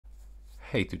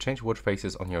Hey, to change watch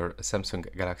faces on your Samsung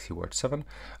Galaxy Watch 7,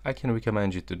 I can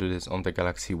recommend you to do this on the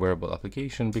Galaxy Wearable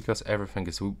application because everything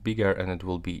is bigger and it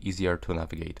will be easier to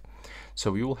navigate.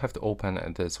 So you will have to open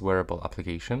this wearable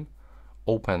application,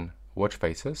 open watch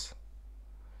faces,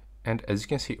 and as you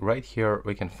can see right here,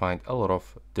 we can find a lot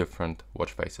of different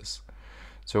watch faces.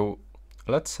 So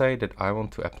let's say that I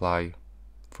want to apply,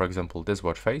 for example, this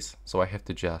watch face. So I have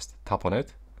to just tap on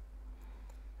it.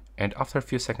 And after a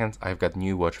few seconds, I've got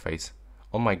new watch face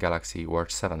on my Galaxy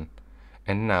Watch 7.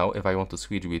 And now if I want to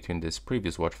switch between this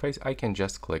previous watch face, I can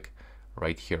just click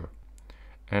right here.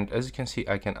 And as you can see,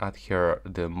 I can add here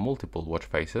the multiple watch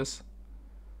faces,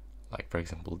 like for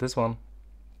example this one.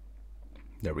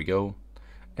 There we go.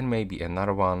 And maybe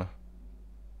another one,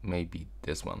 maybe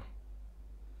this one.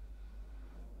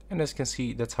 And as you can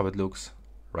see, that's how it looks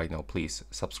right now. Please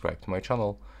subscribe to my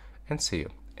channel and see you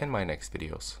in my next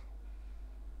videos.